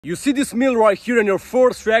You see this meal right here and your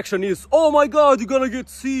first reaction is, oh my god, you're gonna get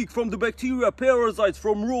sick from the bacteria, parasites,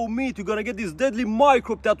 from raw meat, you're gonna get this deadly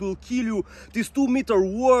microbe that will kill you, this 2-meter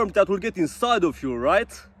worm that will get inside of you,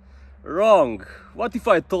 right? Wrong. What if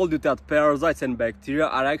I told you that parasites and bacteria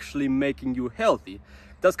are actually making you healthy?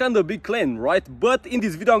 That's kind of a big claim, right? But in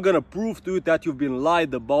this video I'm gonna prove to you that you've been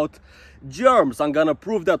lied about germs. I'm gonna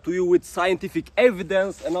prove that to you with scientific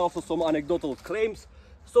evidence and also some anecdotal claims,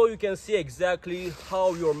 so you can see exactly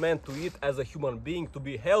how you're meant to eat as a human being to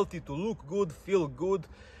be healthy, to look good, feel good,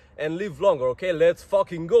 and live longer. Okay, let's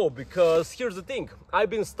fucking go, because here's the thing.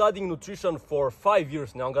 I've been studying nutrition for 5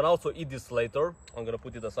 years now. I'm gonna also eat this later. I'm gonna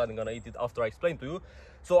put it aside, I'm gonna eat it after I explain to you.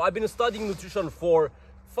 So I've been studying nutrition for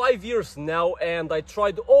 5 years now, and I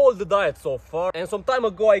tried all the diets so far, and some time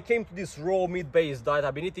ago I came to this raw meat based diet.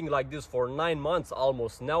 I've been eating like this for 9 months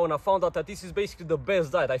almost now, and I found out that this is basically the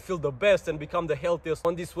best diet. I feel the best and become the healthiest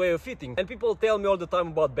on this way of eating. And people tell me all the time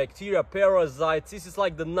about bacteria, parasites. This is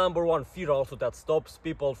like the #1 fear also that stops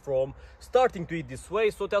people from starting to eat this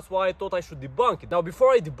way, so that's why I thought I should debunk it. Now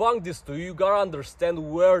before I debunk this to you, you gotta understand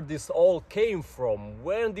where this all came from.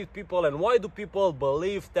 When did people and why do people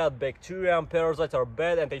believe that bacteria and parasites are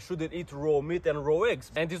bad and they shouldn't eat raw meat and raw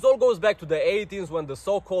eggs? And this all goes back to the 18th, when the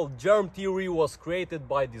so-called germ theory was created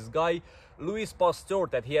by this guy Louis Pasteur,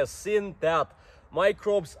 that he has seen that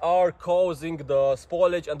microbes are causing the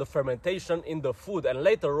spoilage and the fermentation in the food. And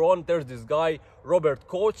later on there's this guy Robert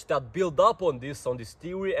Koch that built up on this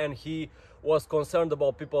theory, and he was concerned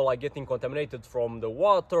about people like getting contaminated from the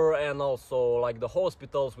water, and also like the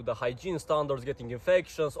hospitals with the hygiene standards, getting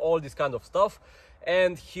infections, all this kind of stuff.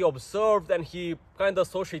 And he observed and he kind of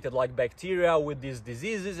associated like bacteria with these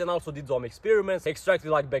diseases, and also did some experiments,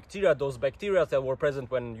 extracted like bacteria, those bacteria that were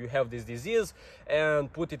present when you have this disease,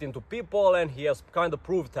 and put it into people. And he has kind of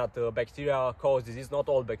proved that bacteria cause disease, not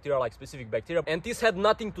all bacteria, like specific bacteria. And this had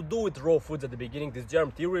nothing to do with raw foods at the beginning. This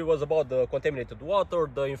germ theory was about the contaminated water,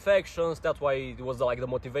 the infections. That's why it was like the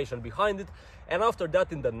motivation behind it. And after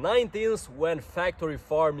that, in the 19th, when factory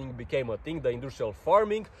farming became a thing, the industrial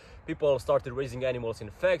farming, people started raising animals in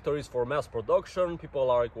factories for mass production. People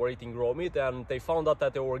were eating raw meat, and they found out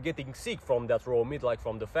that they were getting sick from that raw meat, like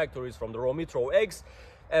from the factories, from the raw meat, raw eggs.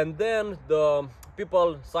 And then the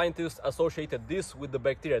scientists associated this with the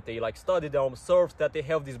bacteria. They like studied and observed that they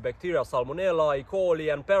have these bacteria, Salmonella, E.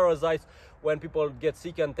 coli, and parasites. When people get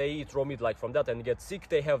sick and they eat raw meat like from that and get sick,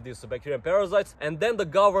 they have these bacteria and parasites. And then the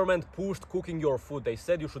government pushed cooking your food. They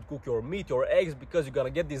said you should cook your meat, your eggs, because you're gonna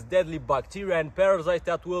get these deadly bacteria and parasites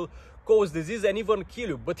that will cause disease and even kill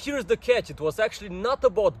you. But here's the catch. It was actually not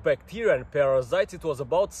about bacteria and parasites. It was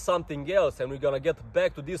about something else, and we're gonna get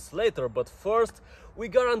back to this later. But first, we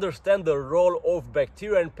gotta understand the role of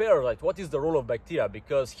bacteria and parasites. What is the role of bacteria?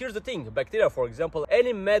 Because here's the thing. Bacteria, for example,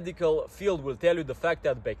 any medical field will tell you the fact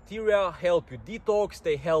that bacteria help you detox.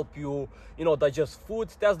 They help you, digest food.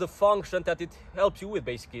 That's the function that it helps you with.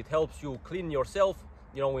 Basically, it helps you clean yourself,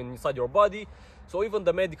 inside your body. So even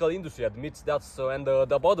the medical industry admits that.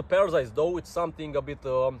 About the parasites, though, it's something a bit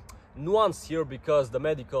nuanced here, because the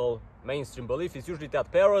medical mainstream belief is usually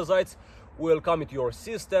that parasites will come into your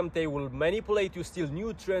system, they will manipulate you, steal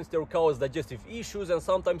nutrients, they will cause digestive issues, and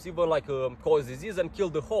sometimes even like cause disease and kill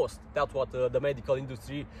the host. That's what the medical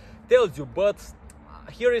industry tells you. But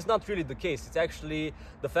here is not really the case. It's actually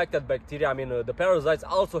the fact that bacteria, the parasites,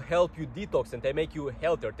 also help you detox and they make you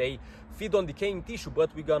healthier. They feed on decaying tissue, but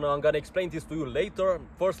I'm gonna explain this to you later.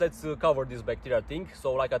 First, let's cover this bacteria thing.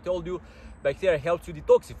 So like I told you, bacteria helps you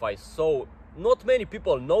detoxify. So not many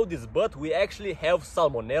people know this, but we actually have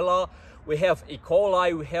Salmonella, we have E.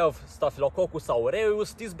 coli, we have Staphylococcus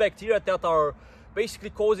aureus, these bacteria that are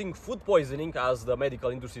basically causing food poisoning. As the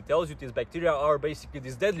medical industry tells you, these bacteria are basically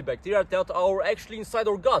these deadly bacteria that are actually inside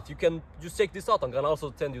our gut. You can just check this out. I'm gonna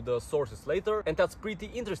also send you the sources later, and that's pretty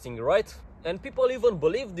interesting, right? And people even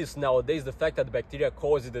believe this nowadays, the fact that bacteria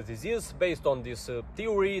causes the disease, based on this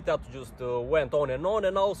theory that just went on.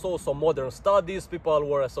 And also some modern studies, people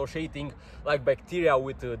were associating like bacteria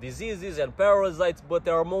with diseases and parasites, but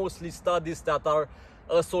there are mostly studies that are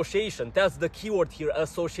association. That's the keyword here,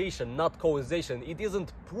 association, not causation. It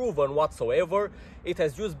isn't proven whatsoever. It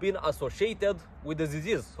has just been associated with the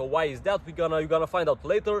disease. So why is that? You're gonna find out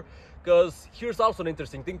later, because here's also an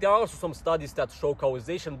interesting thing. There are also some studies that show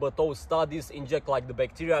causation, but those studies inject like the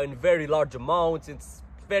bacteria in very large amounts. It's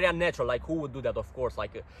very unnatural. Like, who would do that? Of course,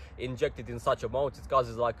 like inject it in such amounts, it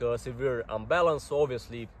causes like a severe imbalance. So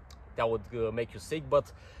obviously that would make you sick,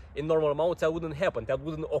 but in normal amounts that wouldn't happen. That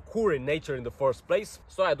wouldn't occur in nature in the first place.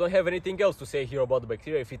 So I don't have anything else to say here about the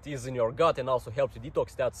bacteria. If it is in your gut and also helps you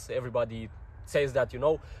detox, that's everybody says that, you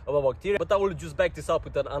know, about bacteria. But I will just back this up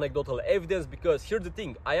with an anecdotal evidence, because here's the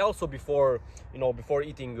thing: I also before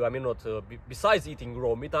eating, I mean, not besides eating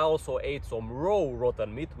raw meat, I also ate some raw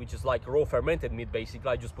rotten meat, which is like raw fermented meat. Basically,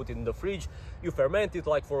 I just put it in the fridge, you ferment it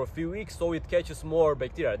like for a few weeks, so it catches more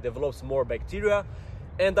bacteria, it develops more bacteria.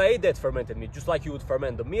 And I ate that fermented meat, just like you would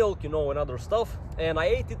ferment the milk, you know, and other stuff. And I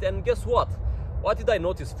ate it, and guess what? What did I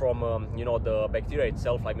notice from, you know, the bacteria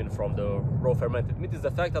itself, I mean from the raw fermented meat, is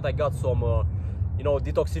the fact that I got some, you know,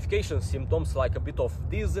 detoxification symptoms, like a bit of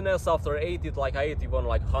dizziness after I ate it. Like I ate even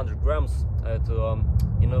like 100 grams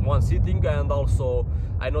in one sitting, and also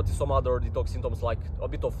I noticed some other detox symptoms, like a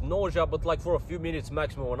bit of nausea, but like for a few minutes,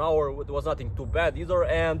 maximum an hour. It was nothing too bad either.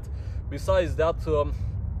 And besides that,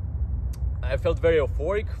 I felt very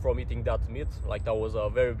euphoric from eating that meat. Like that was a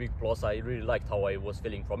very big plus. I really liked how I was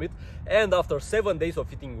feeling from it. And after 7 days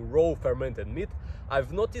of eating raw fermented meat,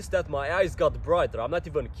 I've noticed that my eyes got brighter. I'm not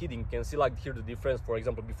even kidding. You can see like here the difference, for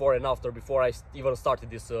example, before and after. Before I even started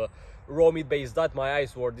this raw meat based diet, my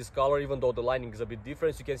eyes were this color, even though the lining is a bit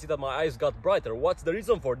different. You can see that my eyes got brighter. What's the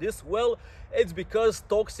reason for this? Well, it's because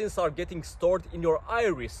toxins are getting stored in your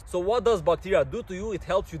iris. So what does bacteria do to you? It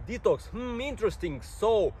helps you detox. Interesting.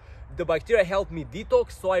 So the bacteria helped me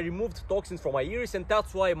detox, so I removed toxins from my iris, and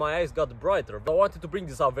that's why my eyes got brighter. I wanted to bring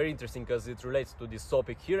this up, very interesting, because it relates to this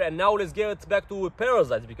topic here. And now let's get back to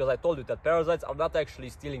parasites, because I told you that parasites are not actually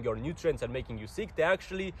stealing your nutrients and making you sick. They're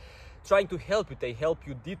actually trying to help you. They help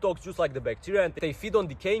you detox just like the bacteria, and they feed on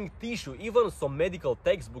decaying tissue. Even some medical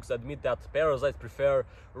textbooks admit that parasites prefer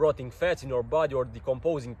rotting fats in your body or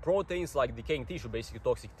decomposing proteins, like decaying tissue, basically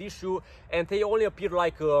toxic tissue. And they only appear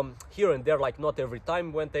like here and there, like not every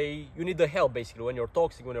time when you need the help. Basically, when you're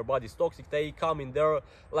toxic, when your body's toxic, they come in there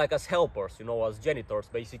like as helpers, you know, as janitors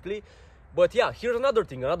basically. But yeah, here's another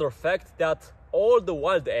thing, another fact, that all the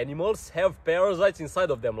wild animals have parasites inside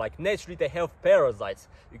of them. Like naturally they have parasites.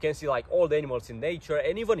 You can see like all the animals in nature,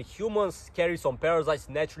 and even humans carry some parasites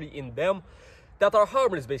naturally in them that are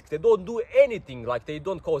harmless. Basically, they don't do anything, like they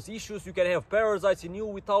don't cause issues. You can have parasites in you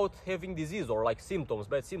without having disease or like symptoms,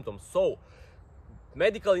 bad symptoms. So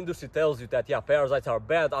medical industry tells you that yeah, parasites are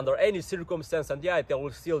bad under any circumstance, and yeah, they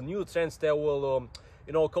will steal nutrients, they will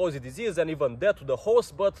you know, cause a disease and even death to the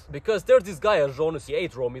host. But because there's this guy Jonas, he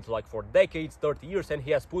ate raw meat like for decades, 30 years, and he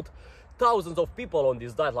has put thousands of people on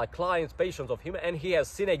this diet, like clients, patients of him, and he has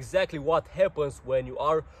seen exactly what happens when you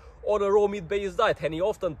are on a raw meat based diet. And he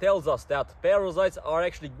often tells us that parasites are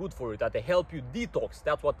actually good for you, that they help you detox.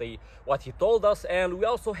 That's what he told us. And we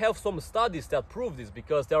also have some studies that prove this,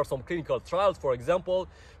 because there are some clinical trials, for example,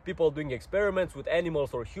 people doing experiments with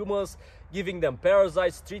animals or humans, giving them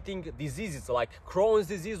parasites, treating diseases like Crohn's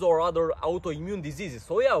disease or other autoimmune diseases.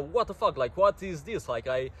 So yeah, what the fuck, like what is this? Like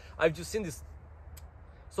I've just seen this.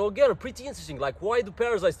 So again, pretty interesting. Like, why do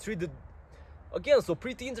parasites treat the Again, so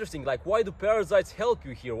pretty interesting. Like, why do parasites help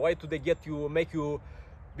you here? Why do they make you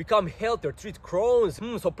become healthier, treat Crohn's?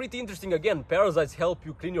 So pretty interesting. Again, parasites help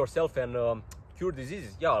you clean yourself and cure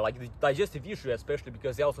diseases. Yeah, like the digestive issue, especially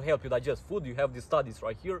because they also help you digest food. You have these studies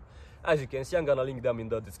right here, as you can see. I'm gonna link them in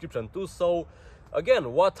the description too. So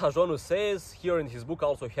again, what Hajonu says here in his book,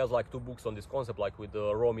 also he has like 2 books on this concept, like with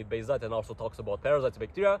the raw meat based diet, and also talks about parasites,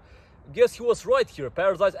 bacteria. Guess he was right here.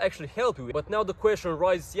 Parasites actually help you. But now the question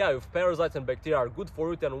rises, yeah, if parasites and bacteria are good for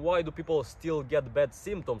you, then why do people still get bad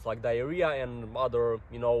symptoms like diarrhea and other,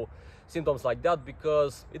 symptoms like that?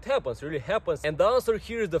 Because it happens, really happens. And the answer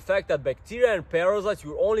here is the fact that bacteria and parasites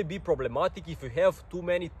will only be problematic if you have too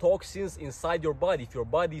many toxins inside your body, if your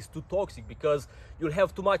body is too toxic, because you'll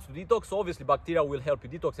have too much to detox. So obviously bacteria will help you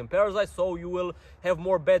detox, and parasites, so you will have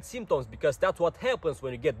more bad symptoms, because that's what happens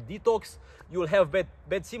when you get detox. You will have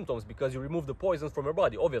bad symptoms because you remove the poisons from your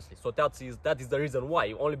body, obviously. So that is the reason why.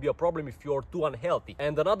 It will only be a problem if you're too unhealthy.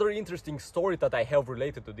 And another interesting story that I have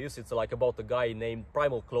related to this, it's like about a guy named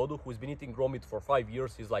Primal Clodu, who's been eating raw meat for 5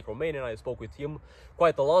 years. He's like Romanian. I spoke with him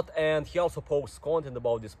quite a lot, and he also posts content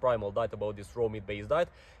about this primal diet, about this raw meat based diet.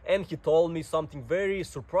 And he told me something very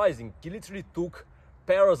surprising. He literally took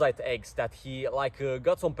parasite eggs that he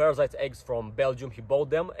got some parasite eggs from Belgium. He bought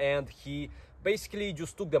them, and he basically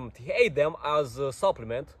just took them, he ate them as a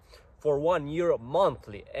supplement for 1 year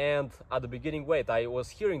monthly. And at the beginning, I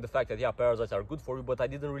was hearing the fact that yeah, parasites are good for you, but I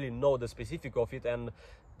didn't really know the specific of it. And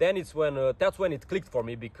then that's when it clicked for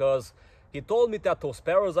me, because he told me that those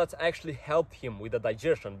parasites actually helped him with the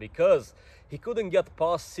digestion, because he couldn't get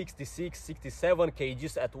past 66, 67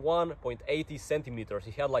 kgs at 1.80 centimeters.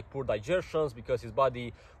 He had like poor digestions because his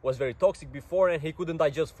body was very toxic before and he couldn't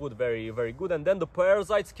digest food very good. And then the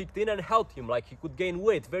parasites kicked in and helped him. Like he could gain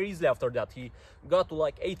weight very easily after that. He got to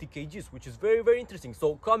like 80 kgs, which is very interesting.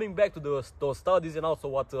 So coming back to those studies and also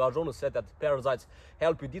what Arjonu said, that parasites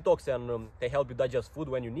help you detox and they help you digest food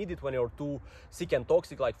when you need it, when you're too sick and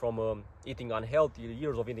toxic, like from eating unhealthy,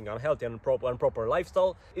 years of eating unhealthy and improper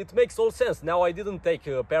lifestyle. It makes all sense. Now I didn't take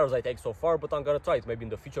parasite egg so far, but I'm gonna try it maybe in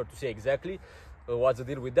the future to see exactly what's the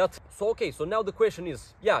deal with that. So okay, so now the question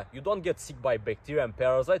is, yeah, you don't get sick by bacteria and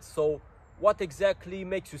parasites, so what exactly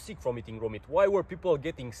makes you sick from eating raw meat? Why were people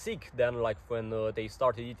getting sick then, like when they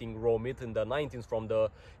started eating raw meat in the 90s from the,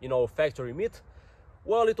 you know, factory meat?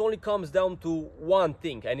 Well, it only comes down to one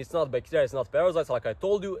thing, and it's not bacteria, it's not parasites, like I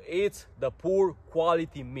told you, it's the poor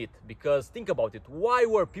quality meat. Because think about it, why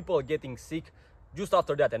were people getting sick just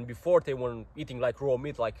after that and before? They were eating like raw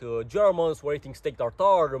meat, like Germans were eating steak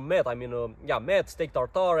tartare, meat, steak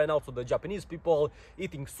tartare, and also the Japanese people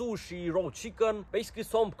eating sushi, raw chicken. Basically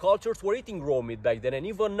some cultures were eating raw meat back then, and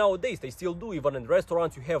even nowadays they still do. Even in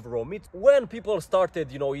restaurants you have raw meat. When people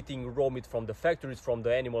started, you know, eating raw meat from the factories, from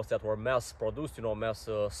the animals that were mass produced, you know, mass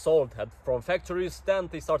sold from factories, then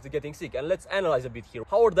they started getting sick. And let's analyze a bit here.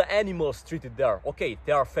 How are the animals treated there? Okay,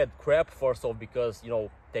 they are fed crap first off, because, you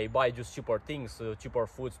know, they buy just cheaper things, cheaper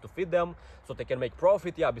foods to feed them, so they can make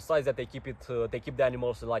profit. Yeah, besides that, they keep the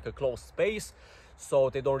animals in like a closed space, so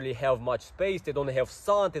they don't really have much space, they don't have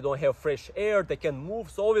sun, they don't have fresh air, they can move,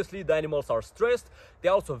 so obviously the animals are stressed. They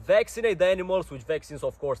also vaccinate the animals, which vaccines,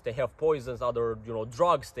 of course, they have poisons, other, you know,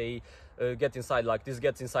 drugs they get inside, like this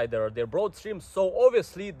gets inside their bloodstream. So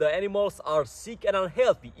obviously the animals are sick and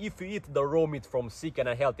unhealthy if you eat the raw meat from sick and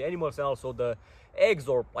unhealthy animals, and also the eggs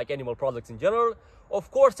or like animal products in general. Of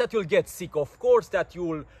course that you'll get sick, of course that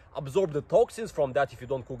you'll absorb the toxins from that if you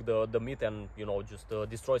don't cook the meat and, you know, just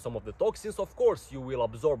destroy some of the toxins. Of course you will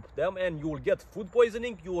absorb them and you will get food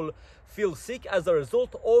poisoning, you will feel sick as a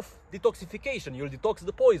result of detoxification. You'll detox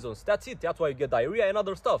the poisons, that's it. That's why you get diarrhea and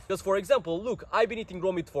other stuff. Because for example, look, I've been eating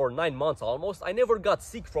raw meat for 9 months almost. I never got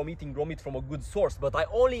sick from eating raw meat from a good source, but I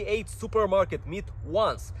only ate supermarket meat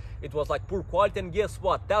once. It was like poor quality, and guess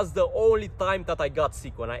what? That's the only time that I got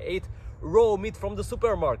sick, when I ate raw meat from the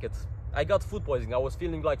supermarket. I got food poisoning. I was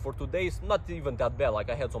feeling like for 2 days, not even that bad.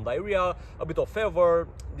 Like I had some diarrhea, a bit of fever,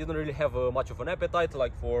 didn't really have much of an appetite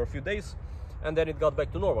like for a few days, and then it got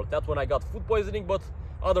back to normal. That's when I got food poisoning, but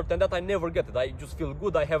other than that I never get it. I just feel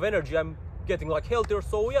good, I have energy, I'm getting like healthier.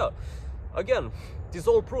 So yeah, again, this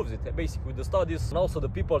all proves it basically with the studies. And also the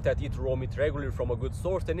people that eat raw meat regularly from a good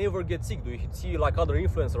source, they never get sick. Do you see like other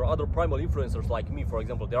influencers, other primal influencers like me, for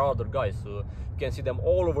example? There are other guys, you can see them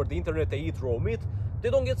all over the internet, they eat raw meat, they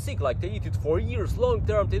don't get sick. Like they eat it for years, long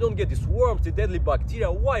term, they don't get these worms, the deadly bacteria.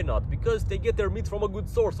 Why not? Because they get their meat from a good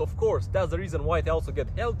source, of course. That's the reason why they also get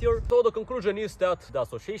healthier. So the conclusion is that the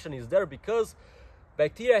association is there because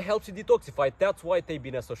bacteria helps you detoxify. That's why they've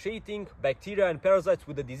been associating bacteria and parasites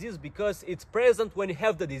with the disease, because it's present when you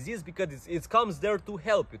have the disease, because it comes there to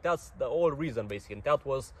help you. That's the whole reason basically, and that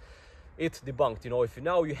was it debunked. You know, if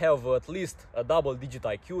now you have at least a double-digit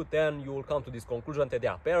IQ, then you will come to this conclusion that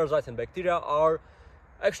yeah, parasites and bacteria are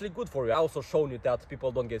actually good for you. I also shown you that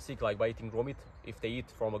people don't get sick like by eating raw meat if they eat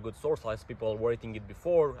from a good source, as people were eating it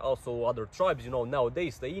before. Also other tribes, you know,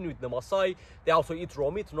 nowadays the Inuit, the Maasai, they also eat raw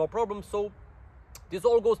meat, no problem. So this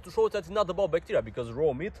all goes to show that it's not about bacteria, because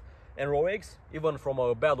raw meat and raw eggs, even from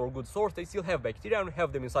a bad or good source, they still have bacteria and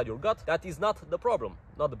have them inside your gut. That is not the problem,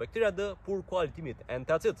 not the bacteria, the poor quality meat, and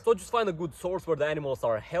that's it. So just find a good source where the animals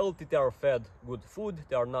are healthy, they are fed good food,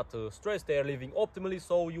 they are not stressed, they are living optimally,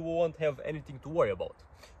 so you won't have anything to worry about.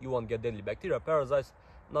 You won't get deadly bacteria, parasites,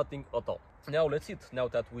 nothing at all. Now let's eat. Now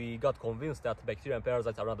that we got convinced that bacteria and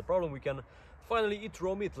parasites are not the problem, we can finally eat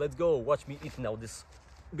raw meat. Let's go, watch me eat now this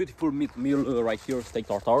beautiful meat meal right here, steak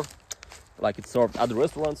tartare, like it's served at the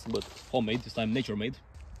restaurants, but homemade, this time nature made.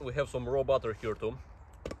 We have some raw butter here too.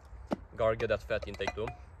 Gotta get that fat intake too.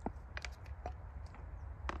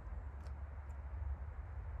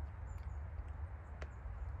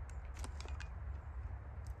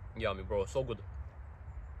 Yummy, bro, so good.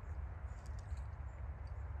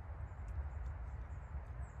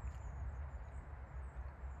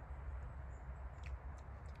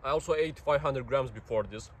 I also ate 500 grams before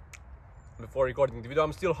this, before recording the video.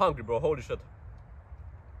 I'm still hungry, bro, holy shit.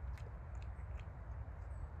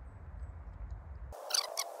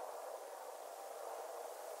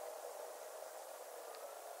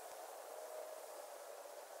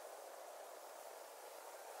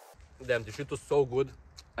 Damn, this shit was so good.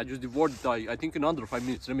 I just devoured it, I think in under 5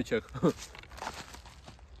 minutes. Let me check.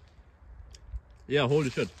 Yeah, holy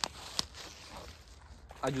shit.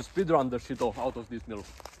 I just speedrun the shit out of this milk.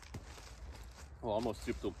 Oh, almost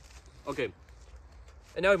stripped too. Okay.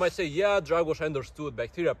 And now you might say, yeah, Dragosh, I understood.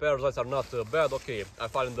 Bacteria, parasites are not bad. Okay, I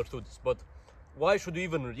finally understood this. But why should you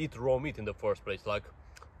even eat raw meat in the first place? Like,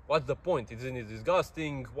 what's the point? Isn't it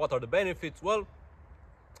disgusting? What are the benefits? Well,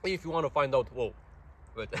 if you want to find out, whoa,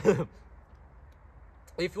 wait.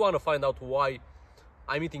 If you want to find out why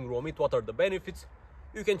I'm eating raw meat, what are the benefits,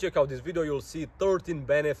 you can check out this video. You'll see 13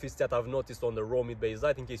 benefits that I've noticed on the raw meat based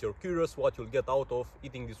diet, in case you're curious what you'll get out of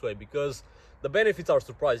eating this way, because the benefits are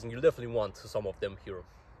surprising. You'll definitely want some of them here.